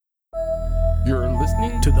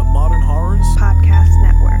listening to the Modern Horrors Podcast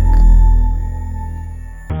Network.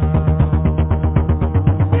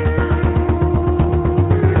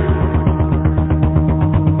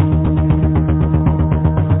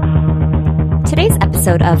 Today's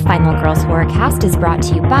episode of Final Girls Horrorcast is brought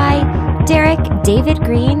to you by Derek, David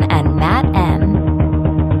Green, and Matt M.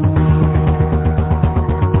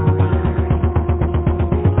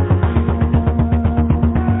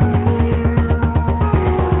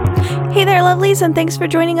 Hey there, lovelies, and thanks for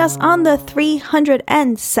joining us on the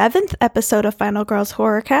 307th episode of Final Girls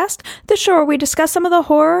Horrorcast, the show where we discuss some of the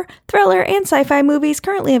horror, thriller, and sci-fi movies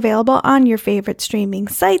currently available on your favorite streaming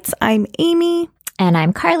sites. I'm Amy. And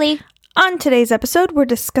I'm Carly. On today's episode, we're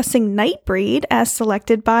discussing Nightbreed as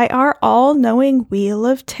selected by our all-knowing Wheel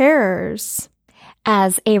of Terrors.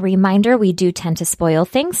 As a reminder, we do tend to spoil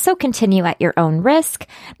things, so continue at your own risk.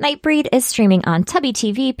 Nightbreed is streaming on Tubi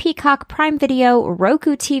TV, Peacock, Prime Video,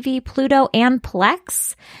 Roku TV, Pluto, and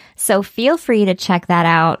Plex. So feel free to check that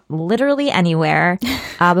out literally anywhere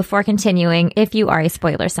before continuing if you are a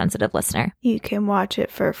spoiler-sensitive listener. You can watch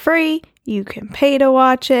it for free. You can pay to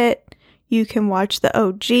watch it. You can watch the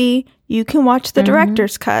OG. You can watch the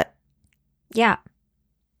director's cut. Yeah.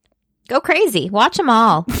 Go crazy. Watch them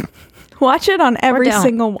all. Watch it on every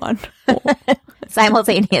single one.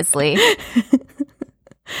 Simultaneously.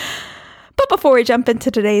 But before we jump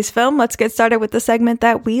into today's film, let's get started with the segment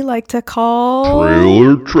that we like to call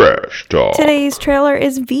Trailer Trash Talk. Today's trailer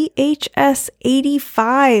is VHS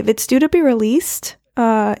 85. It's due to be released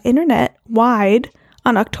internet-wide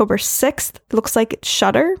on October 6th. It looks like it's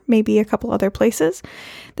Shudder, maybe a couple other places.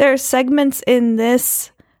 There are segments in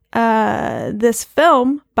this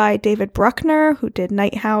film by David Bruckner, who did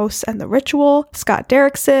Night House and The Ritual, Scott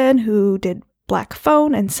Derrickson, who did Black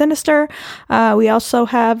Phone and Sinister. We also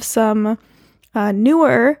have some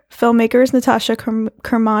newer filmmakers, Natasha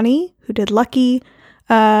Kermani, who did Lucky,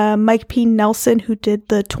 Mike P. Nelson, who did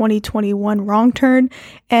the 2021 Wrong Turn,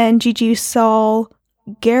 and Gigi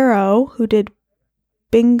Salguero, who did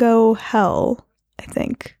Bingo Hell, I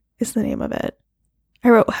think is the name of it. I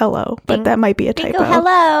wrote hello, but that might be a typo.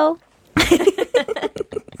 Hello.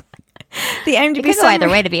 The IMDb it could go either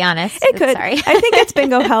way, to be honest. It could. Sorry. I think it's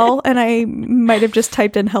Bingo Hell, and I might have just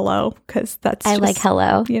typed in hello because that's I like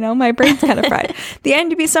hello. You know, my brain's kind of fried. The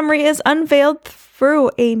IMDb summary is unveiled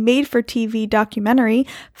through a made-for-TV documentary.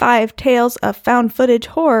 5 tales of found footage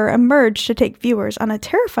horror emerge to take viewers on a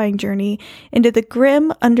terrifying journey into the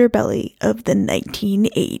grim underbelly of the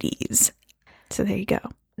 1980s. So there you go.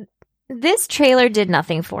 This trailer did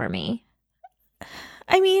nothing for me.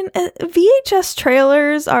 I mean, VHS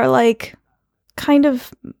trailers are like kind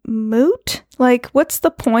of moot. Like, what's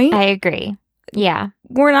the point? I agree. Yeah.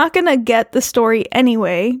 We're not going to get the story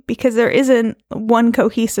anyway because there isn't one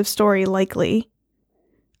cohesive story likely.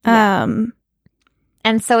 Yeah.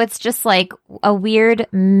 And so it's just like a weird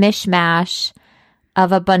mishmash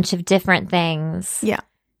of a bunch of different things. Yeah.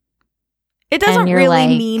 It doesn't really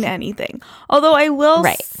mean anything. Although I will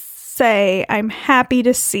say I'm happy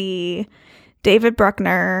to see David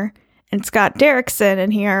Bruckner and Scott Derrickson in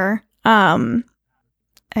here. I'll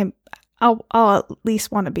at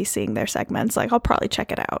least want to be seeing their segments. Like, I'll probably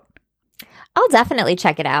check it out. I'll definitely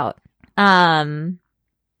check it out. The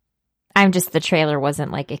trailer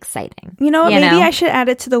wasn't like exciting. You know what? Maybe I should add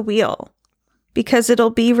it to the wheel because it'll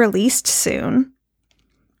be released soon.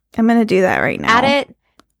 I'm going to do that right now.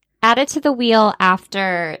 Add it to the wheel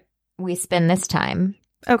after we spin this time.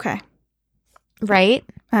 Okay. Right?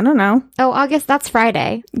 I don't know. Oh, August, that's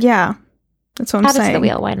Friday. Yeah. That's what I'm saying. Add it to the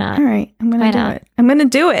wheel. Why not? All right. I'm going to do it. I'm going to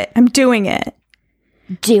do it. I'm doing it.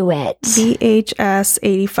 Do it. VHS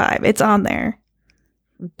 85. It's on there.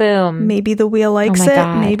 Boom. Maybe the wheel likes it.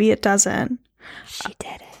 God. Maybe it doesn't. She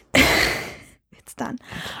did it. It's done.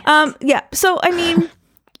 Yeah. So, I mean, you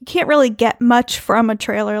can't really get much from a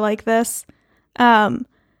trailer like this.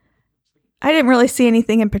 I didn't really see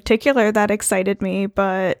anything in particular that excited me,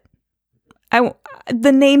 but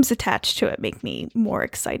the names attached to it make me more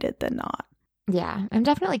excited than not. Yeah, I'm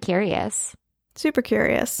definitely curious. Super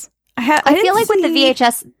curious. I feel like with the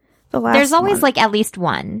VHS, there's always one. like at least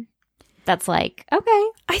one that's like, okay.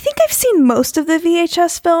 I think I've seen most of the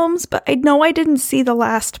VHS films, but I know I didn't see the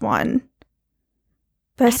last one.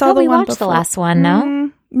 But I saw the we one watched before. the last one,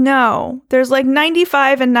 no? No. There's like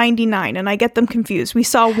 95 and 99, and I get them confused. We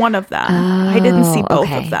saw one of them. I didn't see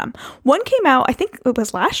both of them. One came out, I think it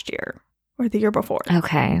was last year or the year before.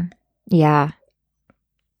 Okay. Yeah.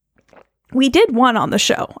 We did one on the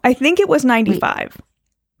show. I think it was 95,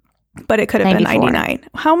 but it could have 94. been 99.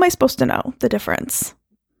 How am I supposed to know the difference?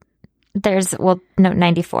 Well, no,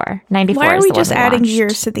 94. 94 Why are is we the one just adding watched.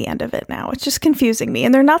 years to the end of it now? It's just confusing me.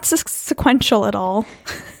 And they're not sequential at all.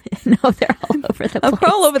 No, they're all over the place. They're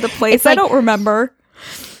all over the place. It's like- I don't remember.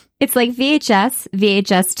 It's like VHS,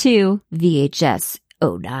 VHS 2, VHS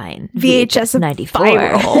 09, VHS 94.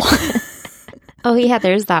 viral. Oh, yeah,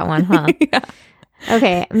 there's that one, huh? Yeah.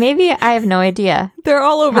 Okay, maybe I have no idea They're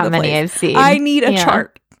all over how the many place. I've seen. I need a Yeah.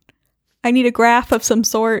 chart. I need a graph of some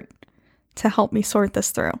sort to help me sort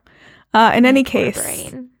this through. In any case,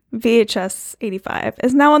 brain. VHS 85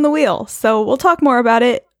 is now on the wheel, so we'll talk more about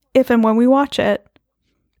it if and when we watch it,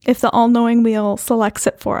 if the all-knowing wheel selects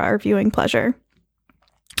it for our viewing pleasure.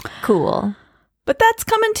 Cool. But that's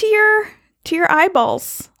coming to your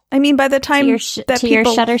eyeballs. I mean, by the time Your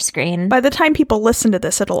people Shudder screen. by the time people listen to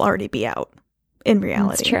this, it'll already be out in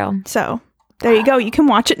reality. That's true. So there you go. You can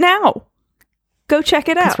watch it now. Go check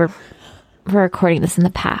it out. We're recording this in the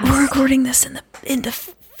past. We're recording this in the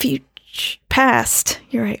future. Past.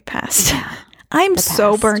 You're right, past. Yeah, I'm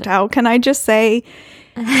so past. burnt out. Can I just say,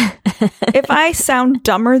 if I sound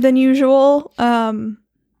dumber than usual, there's a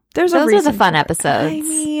Those are reason the fun for it. episodes. I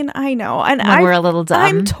mean, I know. And when we're a little dumb.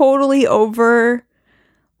 I'm totally over,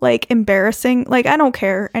 like, embarrassing. Like, I don't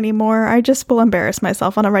care anymore. I just will embarrass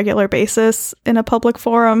myself on a regular basis in a public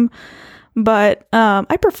forum. But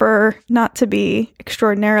I prefer not to be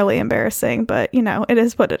extraordinarily embarrassing. But, you know, it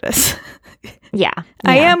is what it is. Yeah.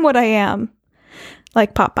 I am what I am.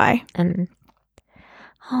 Like Popeye. And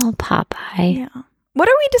Popeye. Yeah. What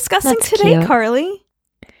are we discussing That's today, cute. Carly?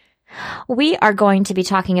 We are going to be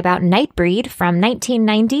talking about Nightbreed from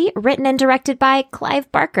 1990, written and directed by Clive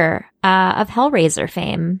Barker of Hellraiser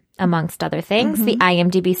fame, amongst other things. The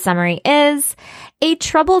IMDb summary is, a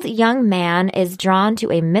troubled young man is drawn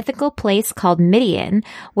to a mythical place called Midian,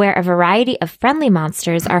 where a variety of friendly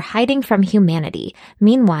monsters are hiding from humanity.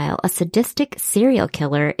 Meanwhile, a sadistic serial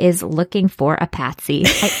killer is looking for a patsy.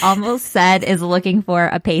 I almost said is looking for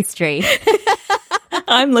a pastry.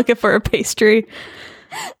 I'm looking for a pastry.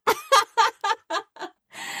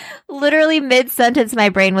 Literally mid-sentence, my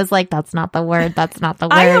brain was like, that's not the word. That's not the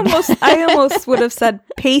word. I almost would have said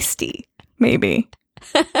pasty, maybe.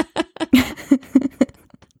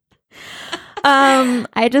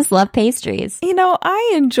 I just love pastries. You know,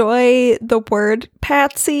 I enjoy the word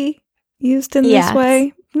patsy used in Yes. this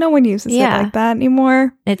way. No one uses it Yeah. like that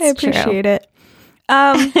anymore. It's I appreciate it.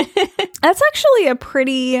 That's actually a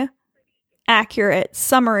pretty accurate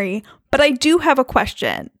summary, but I do have a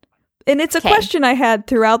question. And it's a Okay. question I had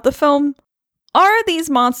throughout the film. Are these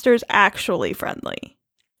monsters actually friendly?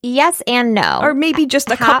 Yes and no. Or maybe just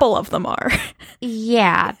a couple of them are.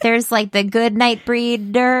 Yeah, there's like the good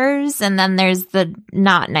Nightbreeders, and then there's the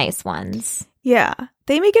not nice ones. Yeah.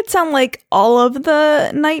 They make it sound like all of the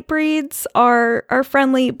Nightbreeds are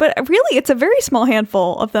friendly, but really it's a very small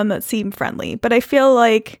handful of them that seem friendly. But I feel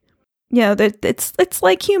like, you know, that it's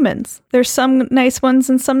like humans. There's some nice ones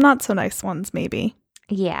and some not so nice ones, maybe.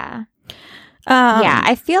 Yeah. Yeah,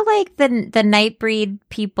 I feel like the Nightbreed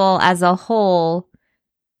people as a whole,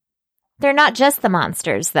 they're not just the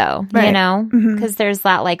monsters, though, you Right. know? Mhm. Because there's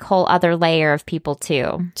that like whole other layer of people,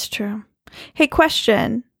 too. It's true. Hey,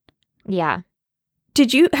 question. Yeah.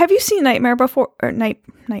 Have you seen Nightbreed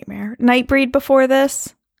before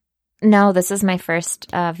this? No, this is my first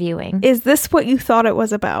viewing. Is this what you thought it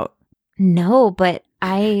was about? No, but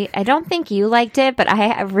I don't think you liked it, but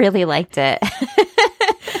I really liked it.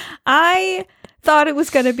 I thought it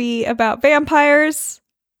was going to be about vampires.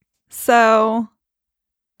 So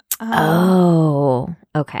Oh,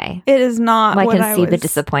 okay. it is not Well, I what can I see was the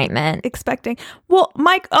disappointment. expecting. Well,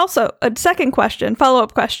 Mike, also a second question,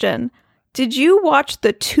 follow-up question. Did you watch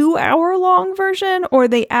the 2-hour long version or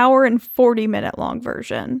the hour and 40-minute long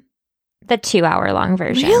version? The 2-hour-long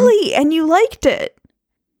version. Really? And you liked it?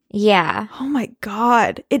 Yeah. Oh my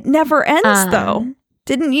God. It never ends though.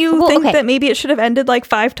 Didn't you think okay. that maybe it should have ended like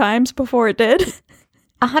 5 times before it did?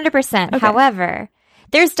 100%. Okay. However,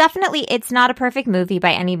 there's definitely, it's not a perfect movie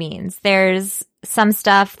by any means. There's some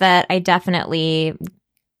stuff that I definitely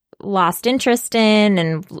lost interest in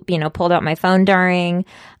and, you know, pulled out my phone during.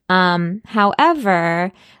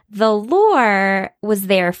 However, the lore was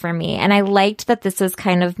there for me. And I liked that this was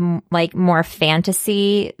kind of like more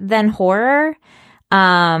fantasy than horror.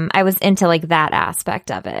 I was into like that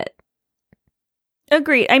aspect of it.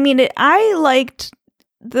 Agreed. I mean, I liked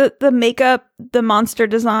the makeup, the monster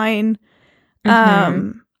design.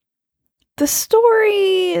 Mm-hmm. The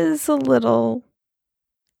story is a little.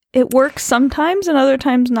 It works sometimes, and other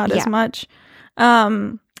times not as much.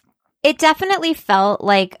 It definitely felt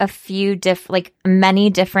like a few many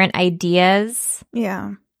different ideas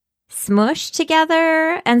Yeah. smushed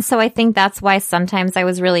together. And so I think that's why sometimes I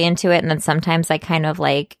was really into it, and then sometimes I kind of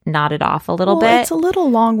like nodded off a little bit. It's a little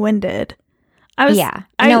long-winded.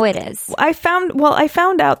 It is. I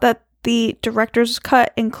found out that the director's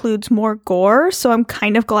cut includes more gore, so I'm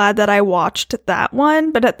kind of glad that I watched that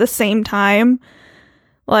one, but at the same time,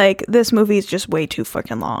 like, this movie is just way too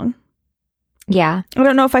fucking long. Yeah. I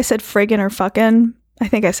don't know if I said friggin' or fucking. I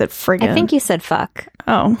think I said friggin'. I think you said fuck.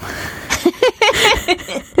 Oh.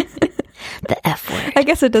 The F word. I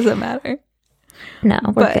guess it doesn't matter. No,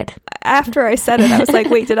 we're good. After I said it, I was like,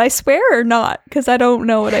 wait, did I swear or not? Because I don't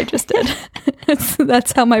know what I just did.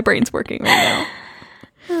 That's how my brain's working right now.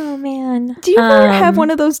 Oh, man. Do you ever have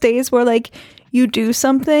one of those days where, like, you do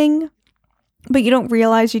something, but you don't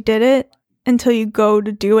realize you did it until you go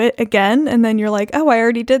to do it again, and then you're like, oh, I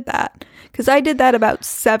already did that? Because I did that about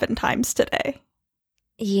 7 times today.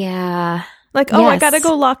 Yeah. Like, I gotta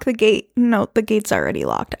go lock the gate. No, the gate's already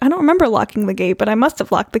locked. I don't remember locking the gate, but I must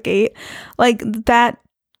have locked the gate. Like, that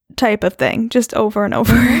type of thing, just over and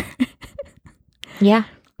over. Yeah.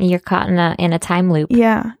 You're caught in a time loop.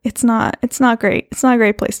 Yeah, it's not great. It's not a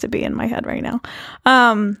great place to be in my head right now.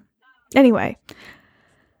 Anyway,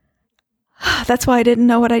 that's why I didn't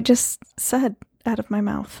know what I just said out of my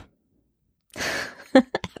mouth. Out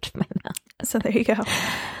of my mouth. So there you go.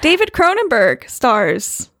 David Cronenberg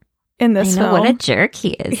stars in this film. What a jerk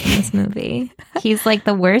he is in this movie. He's like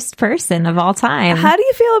the worst person of all time. How do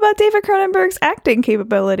you feel about David Cronenberg's acting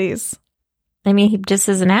capabilities? I mean, he just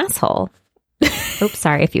is an asshole. Oops,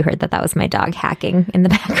 sorry if you heard that was my dog hacking in the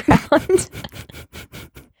background.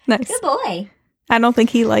 Nice. Good boy. I don't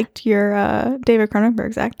think he liked your David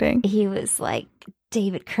Cronenberg's acting. He was like,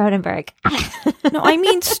 David Cronenberg. No, I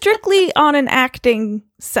mean strictly on an acting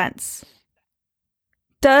sense.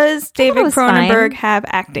 Does David Cronenberg have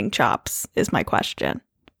acting chops, is my question.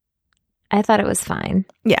 I thought it was fine.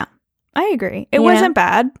 Yeah, I agree. It wasn't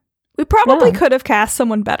bad. We probably could have cast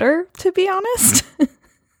someone better, to be honest.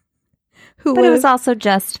 But it was also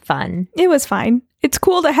just fun. It was fine. It's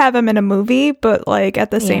cool to have him in a movie, but like at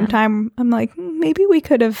the same time, I'm like, maybe we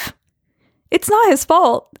could have. It's not his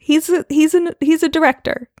fault. He's a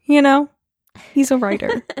director, you know? He's a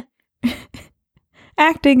writer.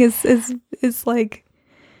 Acting is like,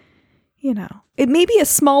 you know, it may be a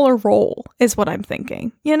smaller role is what I'm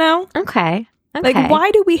thinking, you know? Okay. Like, why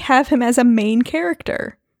do we have him as a main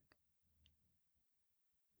character?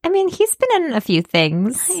 I mean, he's been in a few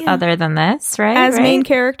things other than this, right? As main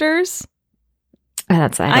characters?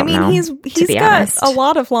 I mean, he's got a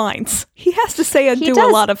lot of lines. He has to say and do a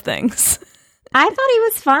lot of things. I thought he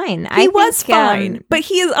was fine. He was fine, but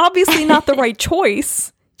he is obviously not the right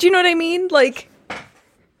choice. Do you know what I mean? Like,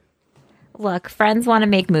 look, friends want to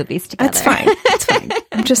make movies together. That's fine. That's fine.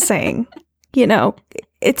 I'm just saying, you know,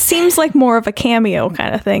 it seems like more of a cameo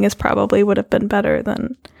kind of thing is probably would have been better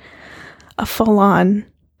than a full-on,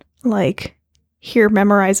 like, here,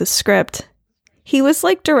 memorize a script. He was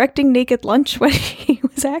like directing Naked Lunch when he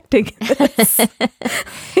was acting in this.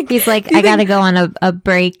 He's like, I gotta go on a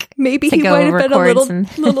break. Maybe he might have been a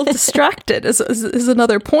little distracted is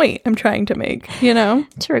another point I'm trying to make, you know?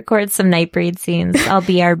 To record some Nightbreed scenes. I'll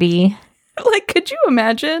BRB. Like, could you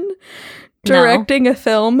imagine directing a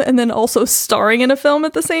film and then also starring in a film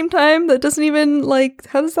at the same time? That doesn't even, like,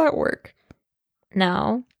 how does that work?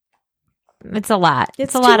 No. It's a lot.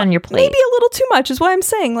 It's a lot on your plate. Maybe a little too much is what I'm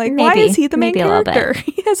saying. Like, why is he the main character?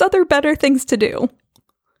 He has other better things to do.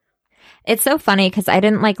 It's so funny because I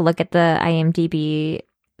didn't like look at the IMDb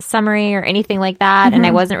summary or anything like that, and I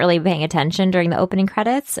wasn't really paying attention during the opening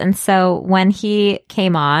credits. And so when he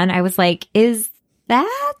came on, I was like, "Is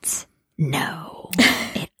that no?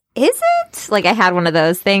 It isn't." Like, I had one of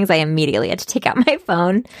those things. I immediately had to take out my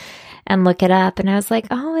phone and look it up, and I was like,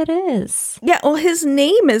 oh, it is. Yeah, well, his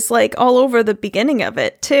name is, like, all over the beginning of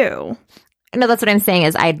it, too. No, that's what I'm saying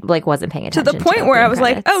is I, like, wasn't paying attention to the point where I was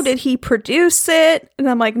credits. Like, oh, did he produce it? And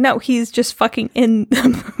I'm like, no, he's just fucking in the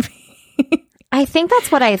movie. I think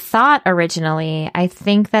that's what I thought originally. I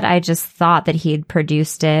think that I just thought that he had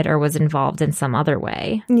produced it or was involved in some other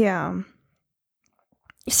way. Yeah.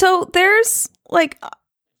 So there's, like,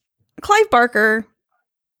 Clive Barker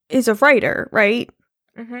is a writer, right?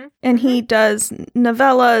 Mm-hmm. And he does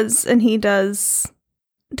novellas, and he does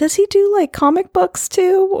he do like comic books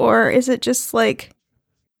too, or is it just like,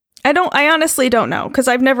 I honestly don't know, because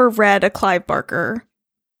I've never read a Clive Barker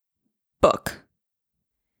book.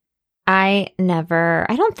 I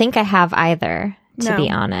don't think I have either, to be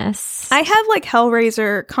honest. I have like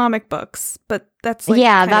Hellraiser comic books, but that's like,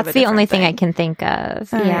 that's the only thing I can think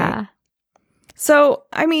of. All yeah. Right. So,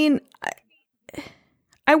 I mean,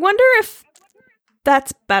 I wonder if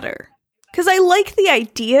that's better. Because I like the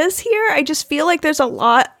ideas here. I just feel like there's a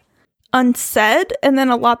lot unsaid and then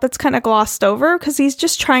a lot that's kind of glossed over because he's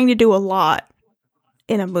just trying to do a lot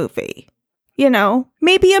in a movie. You know,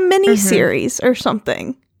 maybe a mini series or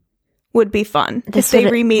something would be fun. If they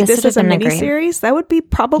remade this as a mini series, that would be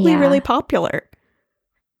probably really popular.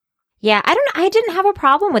 Yeah, I didn't have a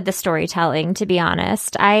problem with the storytelling, to be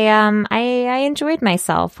honest. I enjoyed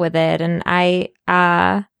myself with it, and I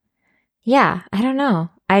don't know.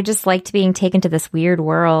 I just liked being taken to this weird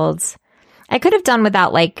world. I could have done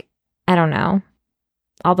without, like, I don't know,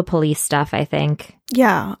 all the police stuff, I think.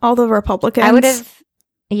 Yeah, all the Republicans. I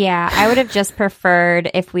would have just preferred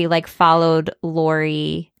if we, like, followed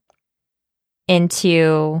Lori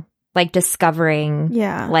into, like, discovering,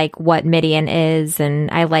 like, what Midian is. And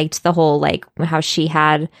I liked the whole, like, how she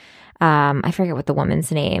had, I forget what the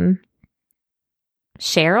woman's name.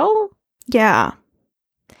 Cheryl? Yeah.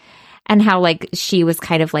 And how, like, she was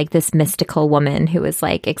kind of like this mystical woman who was,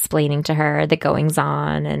 like, explaining to her the goings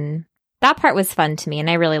on, and that part was fun to me, and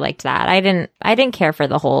I really liked that. I didn't care for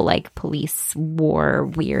the whole, like, police war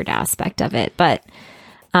weird aspect of it, but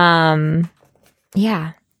I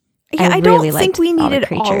don't think we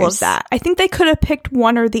needed all of that. I think they could have picked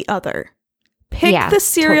one or the other. Pick the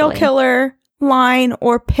serial killer line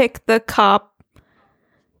or pick the cop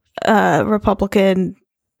Republican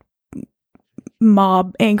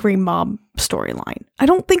angry mob storyline. I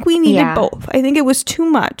don't think we needed both. I think it was too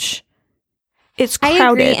much. It's crowded.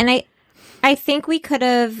 I agree, and I think we could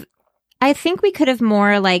have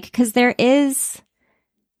more, like, because there is,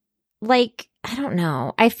 like, I don't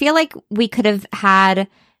know. I feel like we could have had,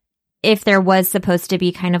 if there was supposed to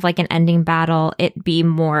be kind of like an ending battle, it be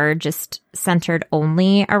more just centered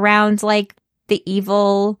only around, like, the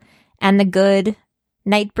evil and the good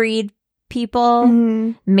Nightbreed people.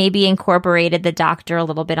 Maybe incorporated the doctor a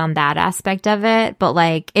little bit on that aspect of it, but,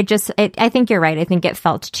 like, I think you're right. I think it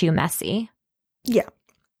felt too messy. Yeah.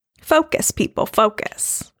 Focus, people,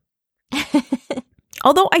 focus.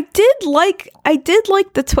 Although I did like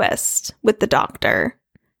the twist with the doctor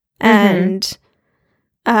and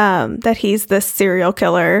that he's this serial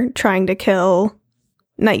killer trying to kill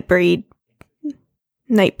Nightbreeders.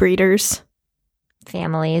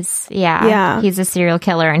 Families. Yeah. He's a serial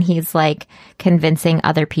killer, and he's, like, convincing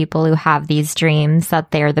other people who have these dreams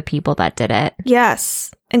that they're the people that did it.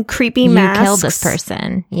 Yes. And creepy masks. You killed this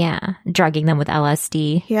person. Yeah. Drugging them with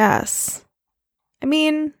LSD. Yes. I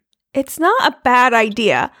mean, it's not a bad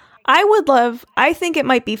idea. I think it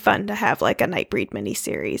might be fun to have, like, a Nightbreed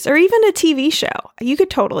miniseries or even a TV show. You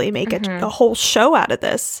could totally make a whole show out of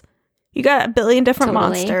this. You got a billion different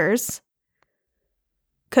monsters.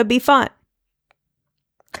 Could be fun.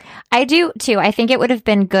 I do, too. I think it would have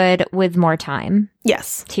been good with more time.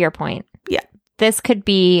 Yes. To your point. Yeah. This could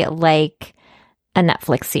be, like, a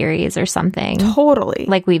Netflix series or something. Totally.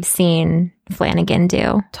 Like we've seen Flanagan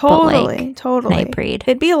do. Totally. Nightbreed.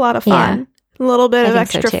 It'd be a lot of fun. Yeah. A little bit of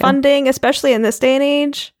extra funding, especially in this day and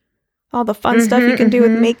age. All the fun stuff you can do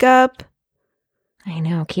with makeup. I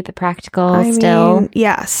know. Keep it practical still.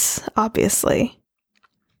 Yes, obviously.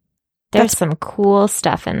 There's some cool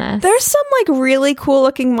stuff in this. There's some, like, really cool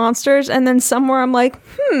looking monsters, and then somewhere I'm like,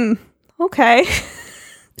 okay.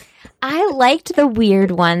 I liked the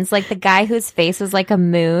weird ones, like the guy whose face was like a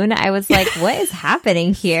moon. I was like, what is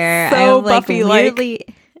happening here? So I'm, like, Buffy-like. weirdly...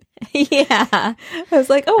 Yeah. I was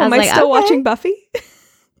like, am I still watching Buffy?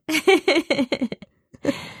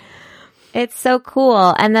 It's so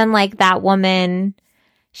cool. And then, like, that woman...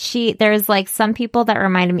 there's, like, some people that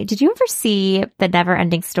reminded me. Did you ever see The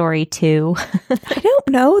Never-Ending Story 2? I don't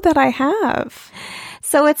know that I have.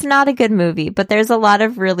 So it's not a good movie, but there's a lot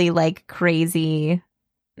of really, like, crazy,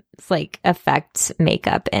 like, effect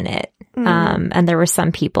makeup in it. And there were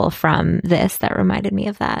some people from this that reminded me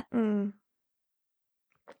of that.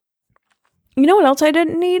 You know what else I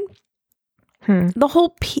didn't need? The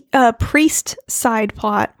whole priest side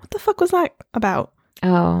plot. What the fuck was that about?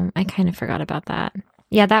 Oh, I kind of forgot about that.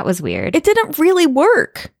 Yeah, that was weird. It didn't really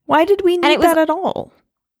work. Why did we need that at all?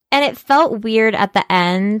 And it felt weird at the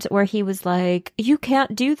end where he was like, you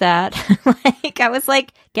can't do that. Like, I was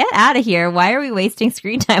like, get out of here. Why are we wasting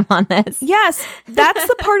screen time on this? Yes, that's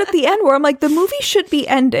the part at the end where I'm like, the movie should be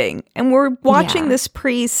ending. And we're watching this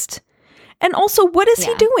priest. And also, what is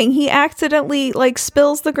he doing? He accidentally, like,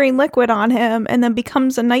 spills the green liquid on him and then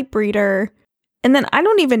becomes a Nightbreeder. And then I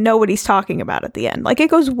don't even know what he's talking about at the end. Like, it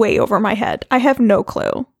goes way over my head. I have no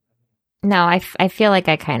clue. No, I feel like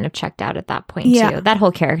I kind of checked out at that point, too. That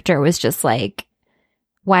whole character was just like,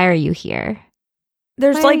 why are you here?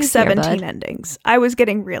 There's like 17 endings. I was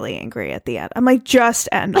getting really angry at the end. I'm like, just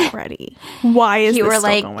end already. Why is this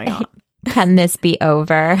still going on? Can this be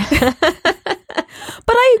over?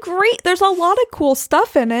 great. There's a lot of cool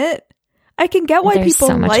stuff in it. I can get why There's people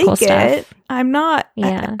so much like cool it. stuff. I'm not.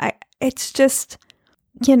 Yeah. It's just,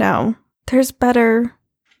 there's better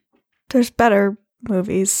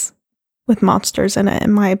movies with monsters in it,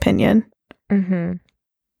 in my opinion. Mm-hmm.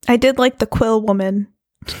 I did like the Quill Woman.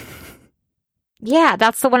 Yeah,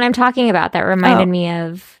 that's the one I'm talking about. That reminded me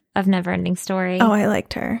of Neverending Story. Oh, I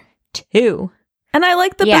liked her. 2. And I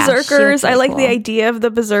like the Yeah, she Berserkers. looks really I like cool. the idea of the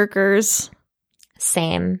Berserkers.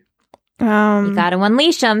 Same. You You got to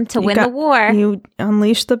unleash them to win the war. You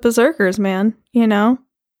unleash the Berserkers, man.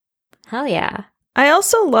 Hell yeah. I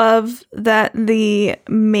also love that the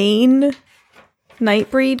main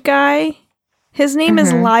Nightbreed guy, his name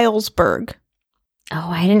is Lylesburg. Oh,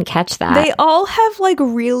 I didn't catch that. They all have like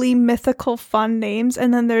really mythical fun names,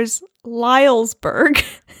 and then there's Lylesburg,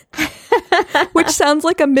 which sounds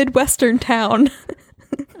like a Midwestern town.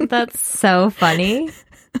 That's so funny.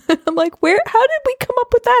 I'm like, how did we come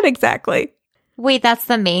up with that exactly? Wait, that's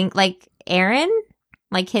the main, like, Aaron?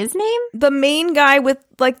 Like his name? The main guy with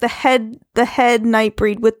like the head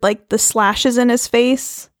Nightbreed with like the slashes in his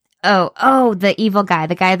face. Oh, the evil guy.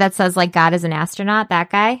 The guy that says like God is an astronaut, that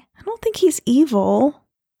guy? I don't think he's evil.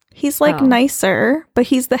 He's like Oh. nicer, but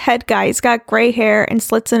he's the head guy. He's got gray hair and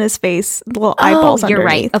slits in his face, little eyeballs you're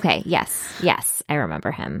underneath. right. Okay, yes, I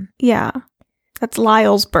remember him. Yeah. That's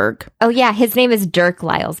Lylesburg. Oh yeah, his name is Dirk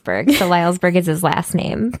Lylesburg. So Lylesburg is his last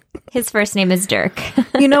name. His first name is Dirk.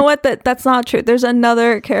 You know what? That's not true. There's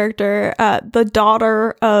another character, the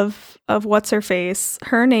daughter of what's her face.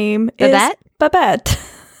 Her name Babette? is Babette.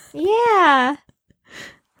 Yeah.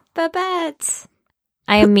 Babette.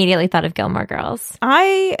 I immediately thought of Gilmore Girls.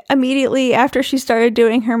 I immediately, after she started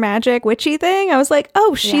doing her magic witchy thing, I was like,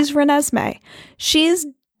 oh, she's Renesmee. She's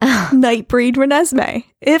Nightbreed Renesmee.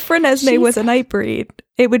 If Renesmee was a Nightbreed,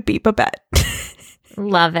 it would be Babette.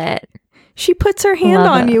 Love it. She puts her hand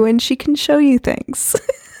Love on it. you and she can show you things.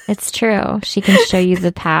 It's true. She can show you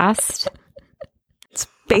the past. It's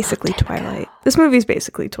basically Twilight. This movie's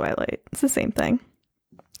basically Twilight. It's the same thing.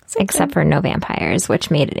 Except for no vampires,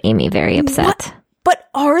 which made Amy very upset. What? But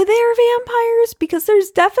are there vampires? Because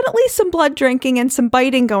there's definitely some blood drinking and some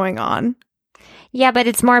biting going on. Yeah, but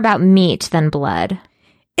it's more about meat than blood.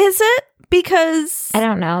 Is it? Because I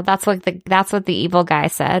don't know. That's what the evil guy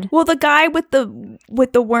said. well, the guy with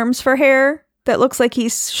the worms for hair that looks like he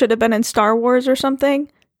should have been in Star Wars or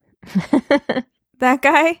something. That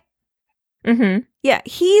guy? Mm-hmm. Yeah,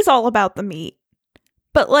 he's all about the meat.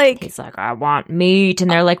 But like He's like, I want meat.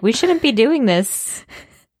 And they're like, we shouldn't be doing this.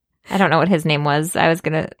 I don't know what his name was. I was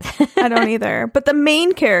going to... I don't either. But the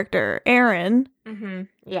main character, Aaron,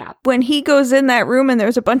 Yeah. when he goes in that room and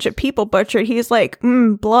there's a bunch of people butchered, he's like,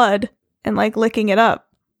 blood, and like licking it up.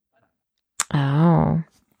 Oh.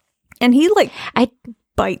 And he like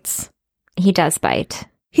bites. He does bite.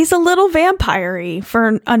 He's a little vampire-y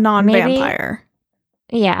for a non-vampire.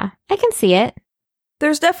 Yeah, I can see it.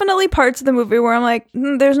 There's definitely parts of the movie where I'm like,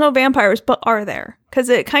 there's no vampires, but are there? Because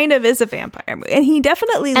it kind of is a vampire movie. And he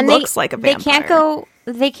definitely looks like a vampire.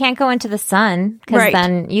 They can't go into the sun because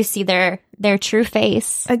then you see their true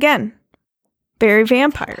face. Again, very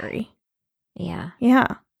vampire-y. Yeah. Yeah.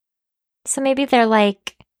 So maybe they're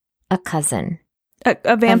like a cousin.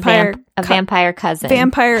 A vampire. A vampire cousin.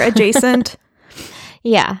 Vampire adjacent.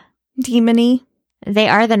 Yeah. Demon-y. They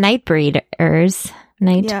are the Nightbreeders.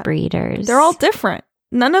 Nightbreeders. They're all different.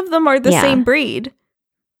 None of them are the same breed.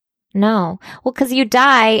 No. Well, because you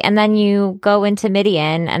die and then you go into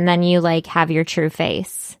Midian and then you like have your true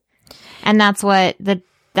face. And that's what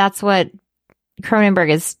Cronenberg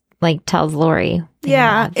is like tells Laurie.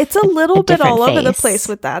 Yeah, it's a little bit all over the face. place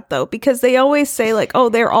with that though, because they always say like, oh,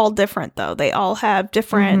 they're all different though. They all have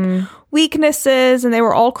different weaknesses and they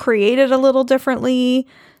were all created a little differently.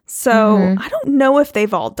 So I don't know if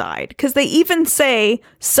they've all died because they even say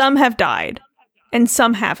some have died and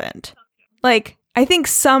some haven't. Like, I think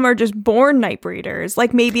some are just born Nightbreeders.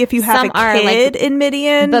 Like maybe if you have Some a are, kid like, in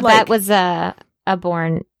Midian. But like, that was a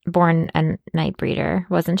born a Nightbreeder,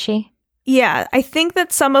 wasn't she? yeah, I think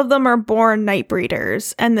that some of them are born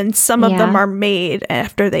Nightbreeders and then some of them are made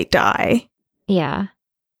after they die. Yeah.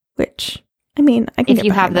 Which, I mean, I can If get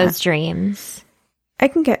you have behind those that. dreams. I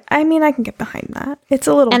can get behind that. It's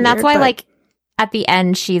a little And that's weird, why but- like at the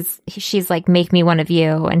end she's like, make me one of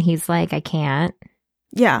you, and he's like, I can't.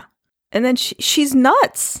 Yeah. And then she's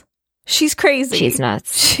nuts. She's crazy. She's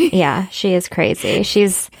nuts. Yeah, she is crazy.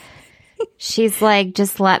 She's like,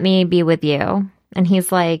 just let me be with you. And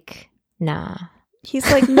he's like, nah. He's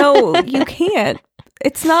like, no, you can't.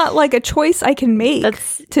 It's not like a choice I can make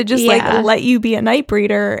to just like let you be a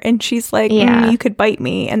Nightbreeder. And she's like, you could bite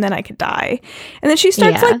me and then I could die. And then she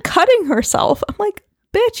starts like cutting herself. I'm like,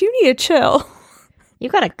 bitch, you need to chill. You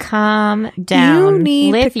gotta calm down.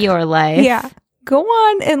 Live your life. Yeah. Go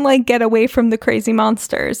on and like get away from the crazy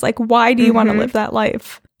monsters. Like, why do you want to live that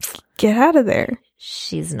life? Get out of there.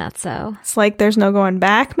 She's nutso. It's like there's no going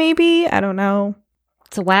back, maybe. I don't know.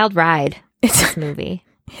 It's a wild ride. This movie.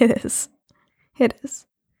 It is. It is.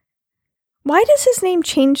 Why does his name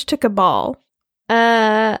change to Cabal?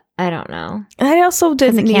 I don't know. I also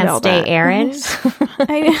didn't need all stay that. Aaron.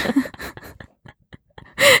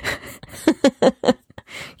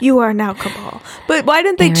 You are now Cabal. But why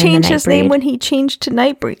didn't they Aaron change the his name Nightbreed. when he changed to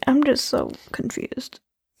Nightbreed? I'm just so confused.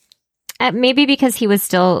 Maybe because he was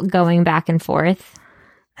still going back and forth.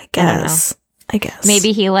 I guess.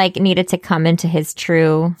 Maybe he like needed to come into his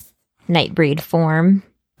true Nightbreed form.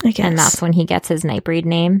 I guess. And that's when he gets his Nightbreed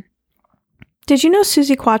name. Did you know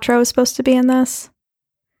Susie Quattro was supposed to be in this?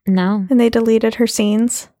 No. And they deleted her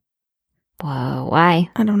scenes? Whoa, why?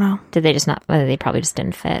 I don't know. Did they just not? Well, they probably just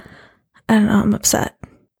didn't fit. I don't know. I'm upset.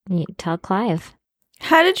 You tell Clive.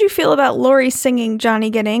 How did you feel about Lori singing Johnny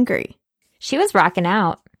Get Angry? She was rocking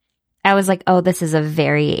out. I was like, oh, this is a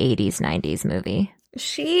very 80s, 90s movie.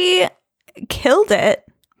 She killed it,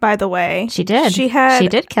 by the way. She did. She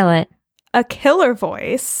did kill it. A killer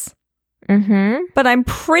voice. Mm-hmm. But I'm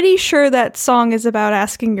pretty sure that song is about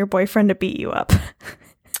asking your boyfriend to beat you up.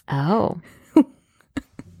 Oh.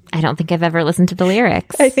 I don't think I've ever listened to the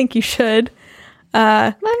lyrics. I think you should.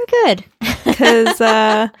 I'm good. Because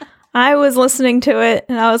I was listening to it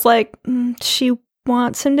and I was like, she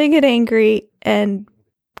wants him to get angry and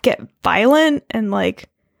get violent and like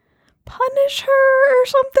punish her or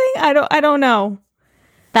something. I don't know.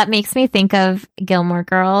 That makes me think of Gilmore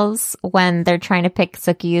Girls when they're trying to pick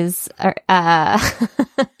Sookie's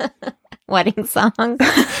wedding song. And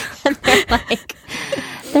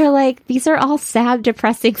they're like, these are all sad,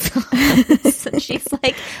 depressing songs. And she's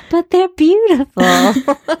like, but they're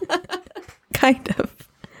beautiful. Kind of.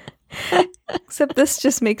 Except this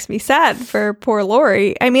just makes me sad for poor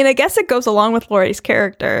Lori. I mean, I guess it goes along with Lori's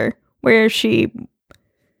character where she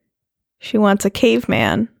wants a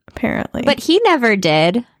caveman, apparently. But he never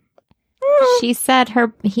did. She said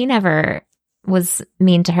he never was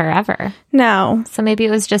mean to her ever. No. So maybe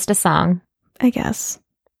it was just a song. I guess.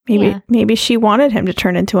 Maybe she wanted him to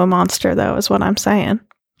turn into a monster, though, is what I'm saying.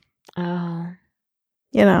 Oh.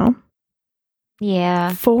 You know?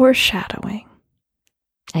 Yeah. Foreshadowing.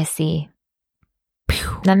 I see.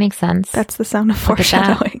 Pew. That makes sense. That's the sound of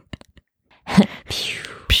foreshadowing. Pew.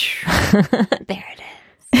 Pew. There it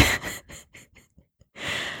is.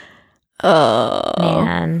 Oh.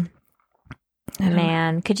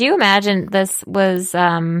 Man. Could you imagine this was...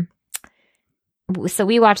 So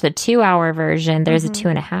we watched the 2-hour version. There's a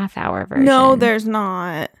 2.5-hour version. No, there's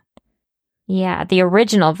not. Yeah, the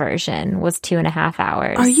original version was 2.5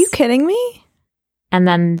 hours. Are you kidding me? And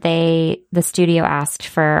then the studio asked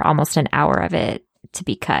for almost an hour of it to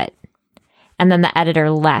be cut. And then the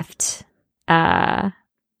editor left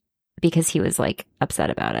because he was like upset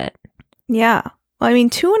about it. Yeah. Well, I mean,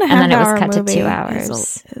 2.5 and then it was hour cut movie to 2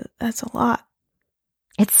 hours. That's a lot.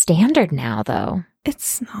 It's standard now, though.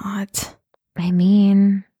 It's not. I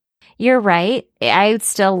mean, you're right. I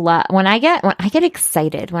still love when I get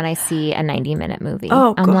excited when I see a 90-minute movie.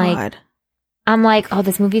 Oh, God. I'm like, oh,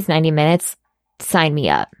 this movie's 90 minutes. Sign me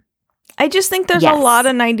up. I just think there's a lot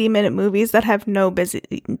of 90-minute movies that have no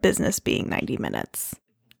business being 90 minutes.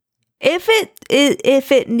 If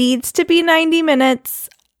it needs to be 90 minutes,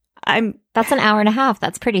 That's an hour and a half.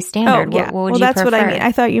 That's pretty standard. Oh, yeah. What would you prefer? What I mean.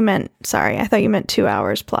 I thought you meant 2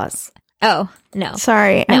 hours plus. Oh, no.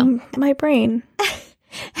 Sorry. No. My brain.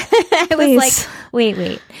 I was like,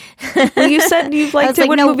 wait. Well, you said you liked it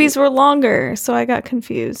when no. movies were longer, so I got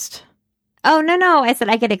confused. Oh, no. I said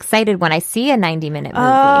I get excited when I see a 90-minute movie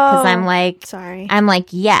because I'm like, sorry. I'm like,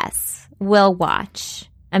 yes, we'll watch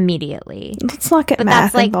immediately. Let's not get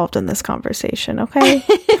math involved in this conversation, okay?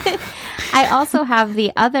 I also have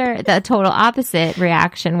the total opposite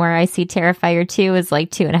reaction where I see Terrifier 2 is like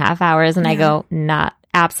 2.5 hours and I go,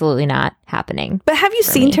 absolutely not happening. But have you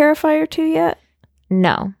seen Terrifier 2 yet?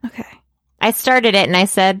 No. Okay. I started it and I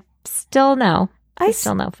said, still no.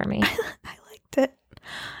 Still no for me. I liked it.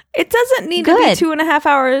 It doesn't need to be 2.5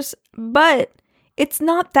 hours, but it's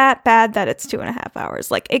not that bad that it's 2.5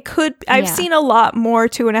 hours. Like it could, I've seen a lot more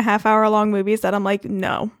 2.5 hour long movies that I'm like,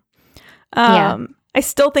 no. I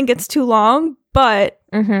still think it's too long, but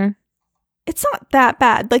it's not that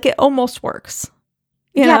bad. Like it almost works.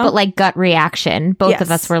 You know? But like gut reaction. Both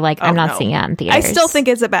of us were like, I'm not seeing it in theaters. I still think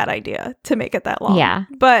it's a bad idea to make it that long. Yeah.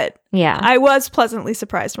 But I was pleasantly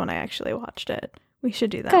surprised when I actually watched it. We should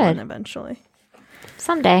do that one eventually.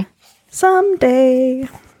 Someday.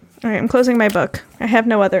 All right, I'm closing my book. I have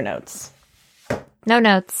no other notes. No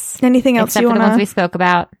notes. Anything else except you for the want ones we to spoke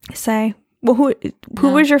about? say? Well, who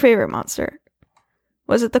was your favorite monster?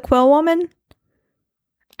 Was it the Quill Woman?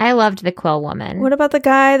 I loved the Quill Woman. What about the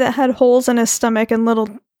guy that had holes in his stomach and little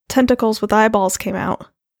tentacles with eyeballs came out?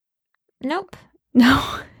 Nope. No.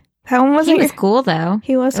 That one wasn't. He was cool, though.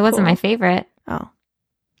 He was It wasn't cool. my favorite. Oh.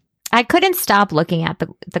 I couldn't stop looking at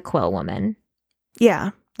the Quill Woman.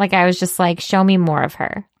 Yeah. Like, I was just like, show me more of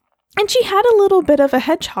her. And she had a little bit of a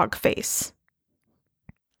hedgehog face.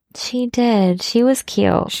 She did. She was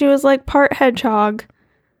cute. She was like part hedgehog,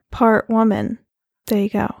 part woman. There you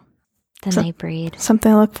go. The Nightbreed.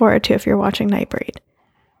 Something to look forward to if you're watching Nightbreed.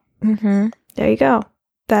 Mm-hmm. There you go.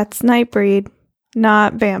 That's Nightbreed,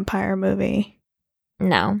 not vampire movie.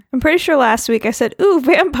 No. I'm pretty sure last week I said, ooh,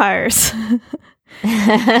 vampires.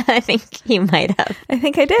 I think you might have. I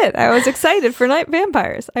think I did. I was excited for night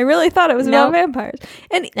vampires. I really thought it was about vampires.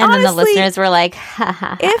 And honestly, then the listeners were like, ha ha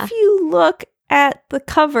ha. If you look at the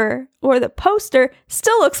cover or the poster,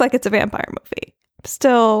 still looks like it's a vampire movie.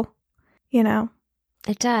 Still,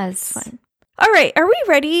 It does. Fine. All right. Are we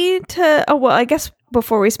ready to... Oh, well, I guess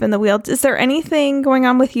before we spin the wheel, is there anything going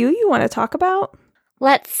on with you want to talk about?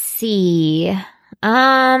 Let's see. It's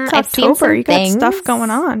I've seen October. some You got things. stuff going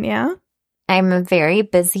on, yeah? I'm a very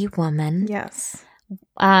busy woman. Yes.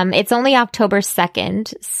 It's only October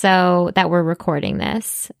 2nd, so that we're recording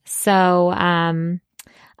this. So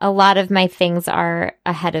a lot of my things are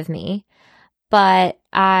ahead of me. But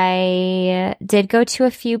I did go to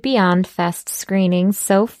a few Beyond Fest screenings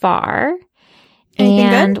so far. Anything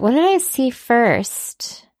and good? What did I see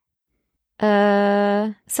first?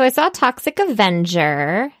 So I saw Toxic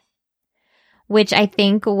Avenger, which I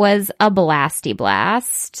think was a blasty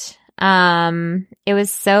blast. It was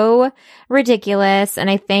so ridiculous, and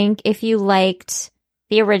I think if you liked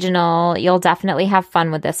the original, you'll definitely have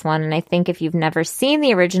fun with this one. And I think if you've never seen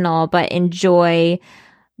the original but enjoy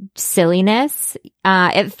silliness,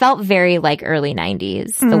 it felt very like early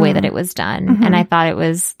 90s, the way that it was done. Mm-hmm. And I thought it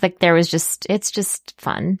was like it's just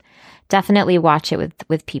fun. Definitely watch it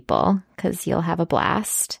with people because you'll have a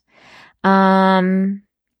blast.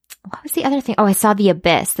 What was the other thing? Oh, I saw The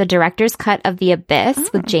Abyss, the director's cut of The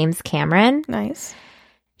Abyss with James Cameron. Nice.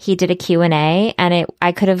 He did a Q&A, and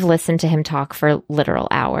I could have listened to him talk for literal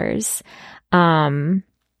hours. And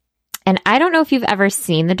I don't know if you've ever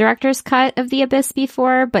seen the director's cut of The Abyss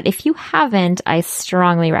before, but if you haven't, I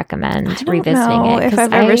strongly recommend revisiting know it. if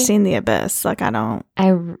I've ever seen The Abyss. Like, I don't.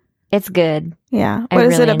 It's good. Yeah. I What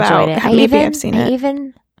is really it about? enjoyed it. Maybe I've seen it. I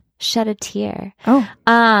even shed a tear.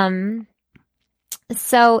 Oh.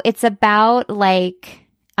 So it's about like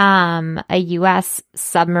a US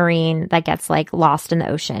submarine that gets like lost in the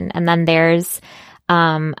ocean. And then there's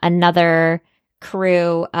another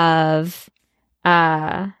crew of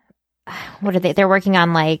what are they? They're working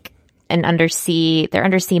on like they're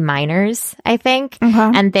undersea miners, I think.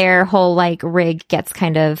 Okay. And their whole like rig gets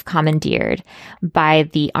kind of commandeered by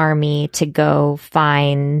the army to go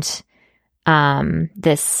find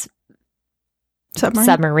this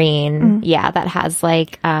submarine, yeah, that has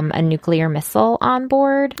like a nuclear missile on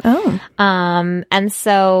board. Oh. And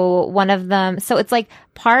so one of them, so it's like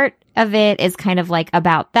part of it is kind of like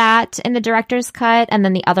about that in the director's cut, and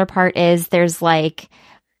then the other part is there's like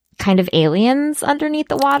kind of aliens underneath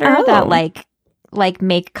the water that like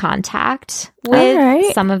make contact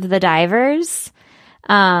with some of the divers.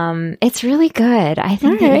 It's really good. I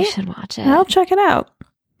think that you should watch it. I'll check it out.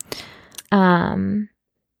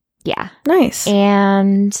 Yeah. Nice.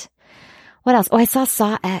 And what else? Oh, I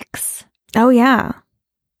saw X. Oh, yeah.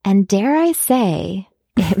 And dare I say,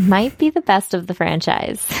 it might be the best of the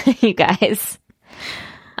franchise, you guys.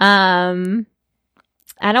 I don't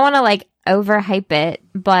want to like overhype it,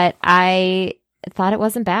 but I thought it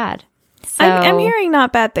wasn't bad. So, I'm hearing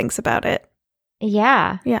not bad things about it.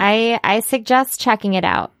 Yeah. I suggest checking it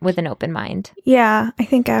out with an open mind. Yeah. I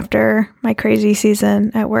think after my crazy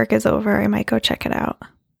season at work is over, I might go check it out.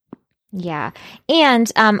 Yeah.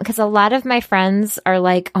 And because a lot of my friends are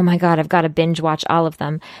like, oh my God, I've got to binge watch all of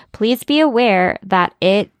them. Please be aware that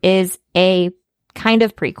it is a kind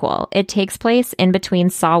of prequel. It takes place in between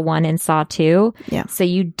Saw 1 and Saw 2. Yeah. So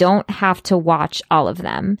you don't have to watch all of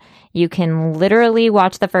them. You can literally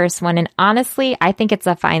watch the first one. And honestly, I think it's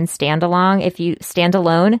a fine standalone.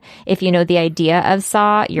 If you know the idea of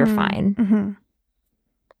Saw, you're fine. Mm-hmm.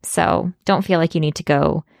 So don't feel like you need to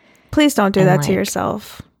go. Please don't do that to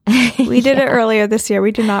yourself. We did it earlier this year.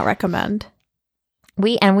 We do not recommend.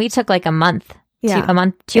 We took like a month. Yeah. 2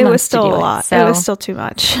 months. It was still to do a lot. So, it was still too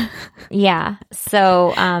much. Yeah.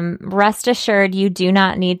 So rest assured, you do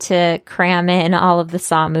not need to cram in all of the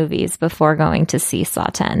Saw movies before going to see Saw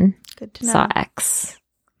 10. Good to know. saw X.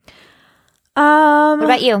 What What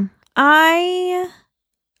about you? I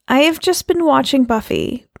have just been watching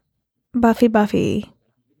Buffy,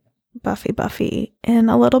 and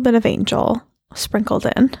a little bit of Angel sprinkled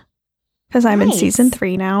in because I'm in Nice. season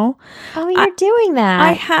 3 now. Oh, you're doing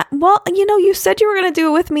that. Well, you said you were going to do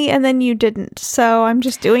it with me and then you didn't. So I'm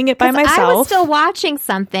just doing it by 'Cause myself. I was still watching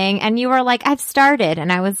something and you were like, I've started.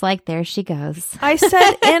 And I was like, there she goes. I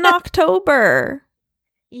said in October.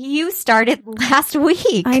 You started last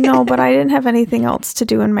week. I know, but I didn't have anything else to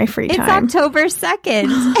do in my free It's time. October 2nd.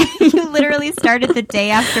 You literally started the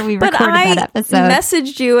day after we But recorded I that episode.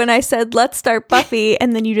 messaged you and I said, let's start Buffy.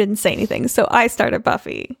 And then you didn't say anything. So I started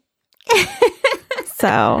Buffy.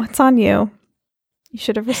 So it's on you. You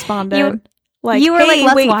should have responded. You were hey, like,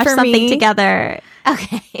 let's wait watch for something me. together.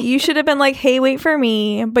 Okay. You should have been like, hey, wait for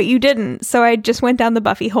me. But you didn't. So I just went down the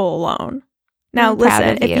Buffy hole alone. Now, I'm proud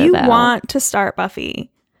listen, of if you though. want to start Buffy,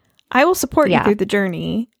 I will support you Yeah. through the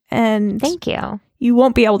journey. And Thank you. you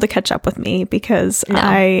won't be able to catch up with me because No.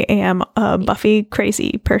 I am a Buffy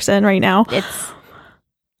crazy person right now.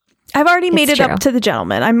 I've already made It's it true. up to the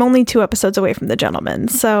gentleman. I'm only 2 episodes away from the gentleman.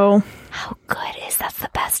 So How good is that's the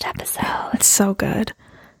best episode? it's so good.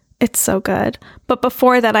 It's so good. But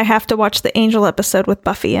before that, I have to watch the Angel episode with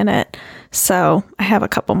Buffy in it. So I have a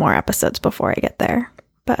couple more episodes before I get there.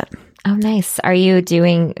 But Oh, nice. Are you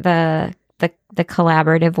doing the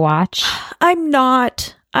collaborative watch? I'm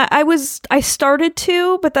not. I started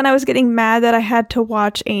to, but then I was getting mad that I had to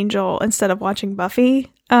watch Angel instead of watching Buffy.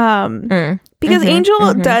 Because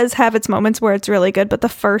Angel does have its moments where it's really good, but the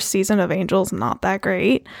first season of Angel is not that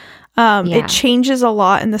great. It changes a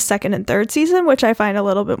lot in the second and third season, which I find a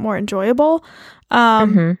little bit more enjoyable.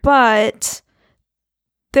 But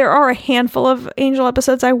there are a handful of Angel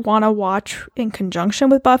episodes I want to watch in conjunction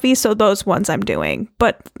with Buffy, so those ones I'm doing,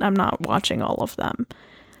 but I'm not watching all of them.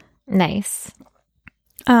 Nice.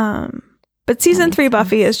 But season 3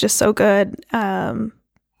 Buffy is just so good.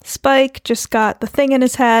 Spike just got the thing in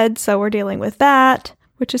his head, so we're dealing with that,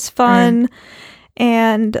 which is fun.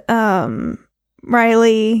 And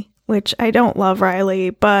Riley, which I don't love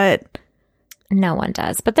Riley, but No one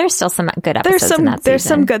does, but there's still some good episodes in that season. there's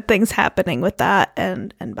some good things happening with that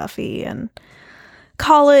and Buffy and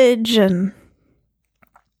college, and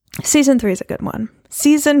season 3 is a good one.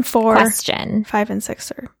 Season 4, Question. 5 and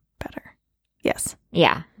 6 are better. Yes.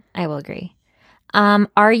 Yeah, I will agree.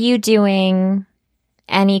 Are you doing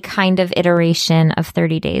any kind of iteration of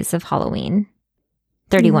 30 Days of Halloween?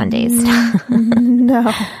 31 days.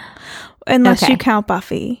 No. Unless Okay. you count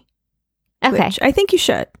Buffy. Okay. Which I think you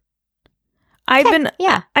should.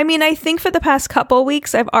 Yeah. I mean, I think for the past couple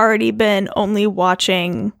weeks, I've already been only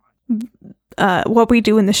watching What We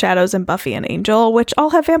Do in the Shadows and Buffy and Angel, which all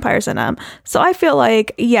have vampires in them. So I feel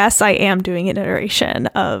like, yes, I am doing an iteration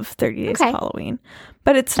of 30 Days of Halloween.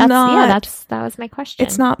 But it's not. Yeah, that was my question.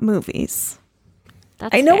 It's not movies.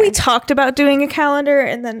 That's I know we fair. talked about doing a calendar,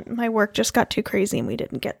 and then my work just got too crazy and we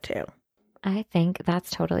didn't get to. I think that's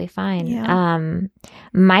totally fine. Yeah.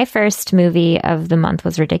 My first movie of the month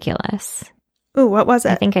was Ridiculous. Ooh, what was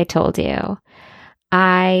I it? think I told you.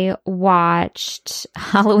 I watched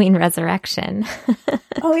Halloween Resurrection.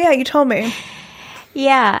 Oh, yeah, you told me.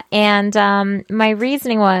 Yeah, and my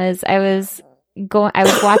reasoning was I was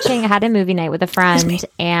watching, I had a movie night with a friend,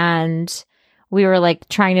 and we were like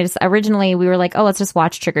trying to originally we were like, oh, let's just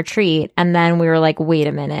watch Trick or Treat. And then we were like, wait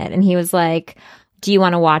a minute. And he was like, do you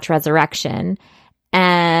want to watch Resurrection?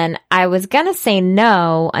 And I was going to say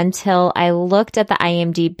no until I looked at the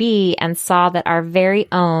IMDb and saw that our very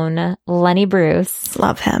own Lenny Bruce,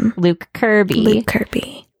 Love him. Luke Kirby,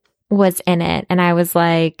 was in it. And I was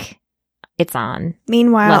like, it's on.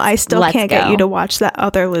 Meanwhile, I still let's can't get go. you to watch that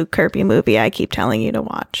other Luke Kirby movie I keep telling you to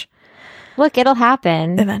watch. Look, it'll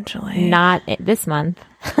happen. Eventually. Not this month.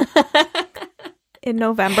 In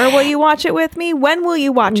November, will you watch it with me? When will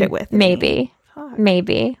you watch it with me? Maybe. Fuck.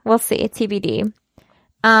 Maybe. We'll see. TBD.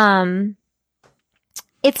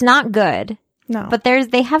 It's not good, No. but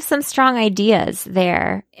they have some strong ideas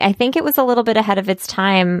there. I think it was a little bit ahead of its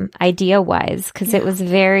time idea-wise, because it was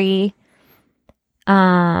very, do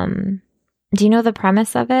you know the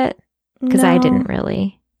premise of it? Because I No. didn't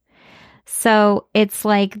really. So it's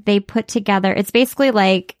like they put together, it's basically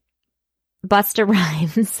like Busta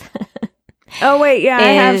Rhymes. Oh, wait. Yeah, I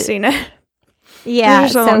have seen it. Yeah.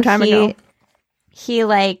 This was a long time ago. He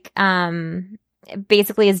like,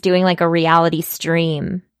 basically is doing like a reality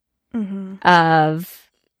stream of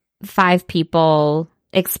 5 people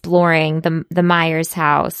exploring the Myers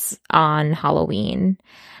house on Halloween.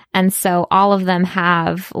 And so all of them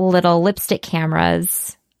have little lipstick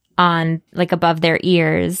cameras on like above their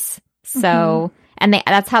ears. So And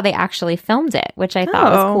that's how they actually filmed it, which I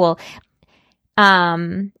thought was cool.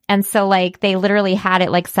 And so like they literally had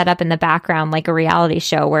it like set up in the background like a reality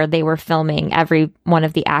show where they were filming every one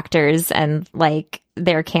of the actors and like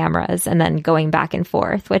their cameras and then going back and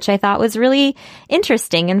forth, which I thought was really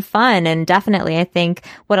interesting and fun, and definitely I think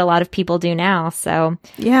what a lot of people do now. So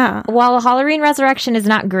yeah, while Halloween Resurrection is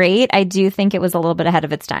not great, I do think it was a little bit ahead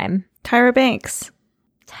of its time. Tyra Banks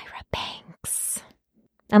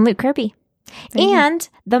and Luke Kirby. And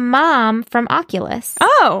the mom from Oculus.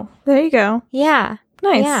 Oh, there you go. Yeah.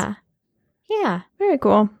 Nice. Yeah. Very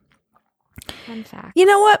cool. Fun fact. You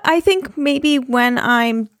know what? I think maybe when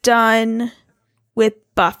I'm done with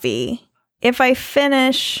Buffy, if I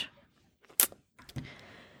finish,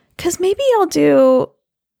 because maybe I'll do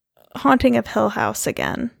Haunting of Hill House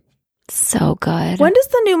again. So good. When does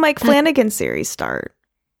the new Mike Flanagan series start?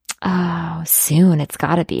 Oh, soon. It's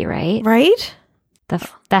got to be, right? Right? The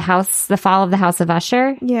Fall of the House of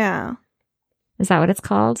Usher? Yeah. Is that what it's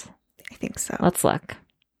called? I think so. Let's look.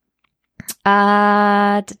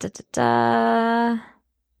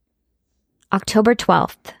 October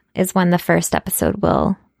 12th is when the first episode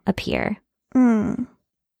will appear.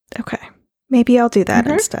 Okay. Maybe I'll do that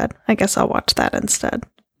instead. I guess I'll watch that instead.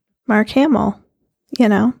 Mark Hamill, you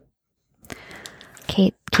know.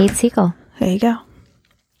 Kate Siegel. There you go.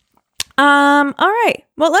 All right.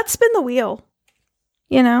 Well, let's spin the wheel.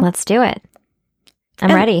 You know. Let's do it.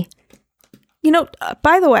 I'm ready. You know,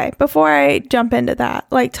 by the way, before I jump into that,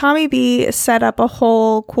 like Tommy B set up a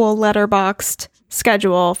whole cool letterboxed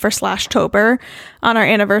schedule for Slashtober. On our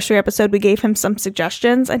anniversary episode, we gave him some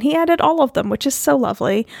suggestions and he added all of them, which is so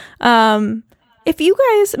lovely. If you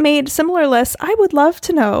guys made similar lists, I would love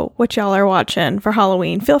to know what y'all are watching for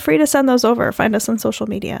Halloween. Feel free to send those over. Find us on social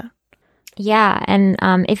media. Yeah, and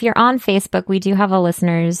if you're on Facebook, we do have a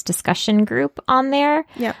listeners discussion group on there.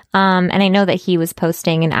 Yep. And I know that he was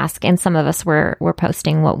posting and some of us were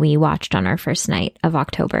posting what we watched on our first night of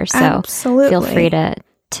October. So absolutely, feel free to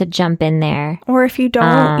jump in there. Or if you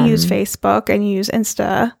don't use Facebook and you use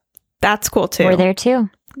Insta, that's cool too. We're there too.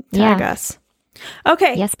 Tag us.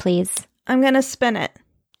 Okay. Yes, please. I'm gonna spin it.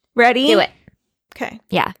 Ready? Do it. Okay.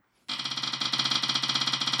 Yeah.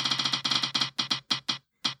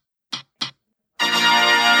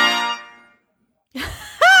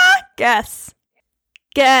 Guess.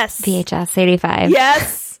 VHS 85.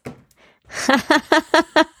 Yes.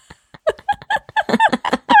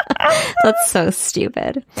 That's so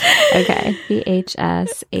stupid. Okay.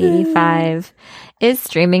 VHS 85 is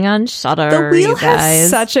streaming on Shudder. The wheel you guys. has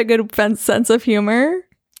such a good sense of humor.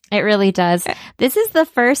 It really does. This is the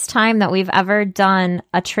first time that we've ever done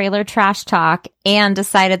a trailer trash talk and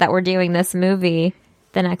decided that we're doing this movie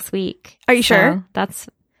the next week. Are you sure?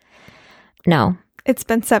 No. It's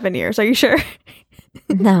been 7 years. Are you sure?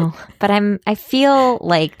 No, but I feel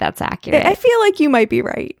like that's accurate. I feel like you might be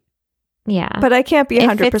right. Yeah. But I can't be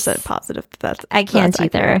 100% positive that I can't that's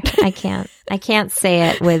either. accurate. I can't say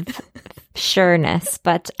it with sureness,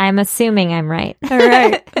 but I'm assuming I'm right. All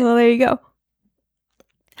right. Well, there you go.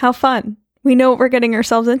 How fun. We know what we're getting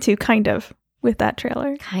ourselves into, kind of, with that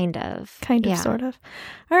trailer. Kind of, sort of.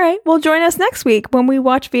 All right. Well, join us next week when we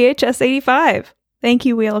watch VHS 85. Thank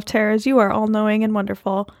you, Wheel of Terrors. You are all-knowing and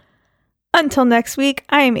wonderful. Until next week,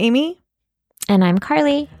 I am Amy. And I'm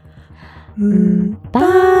Carly. Bye.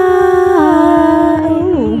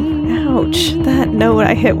 Oh, ouch. That note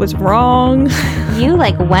I hit was wrong. You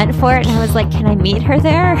went for it and I was like, can I meet her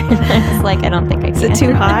there? And I was like, I don't think I can. Is it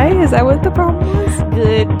too high? Is that what the problem was?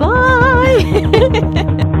 Goodbye.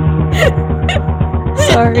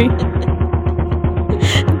 Sorry.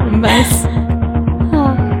 Mess.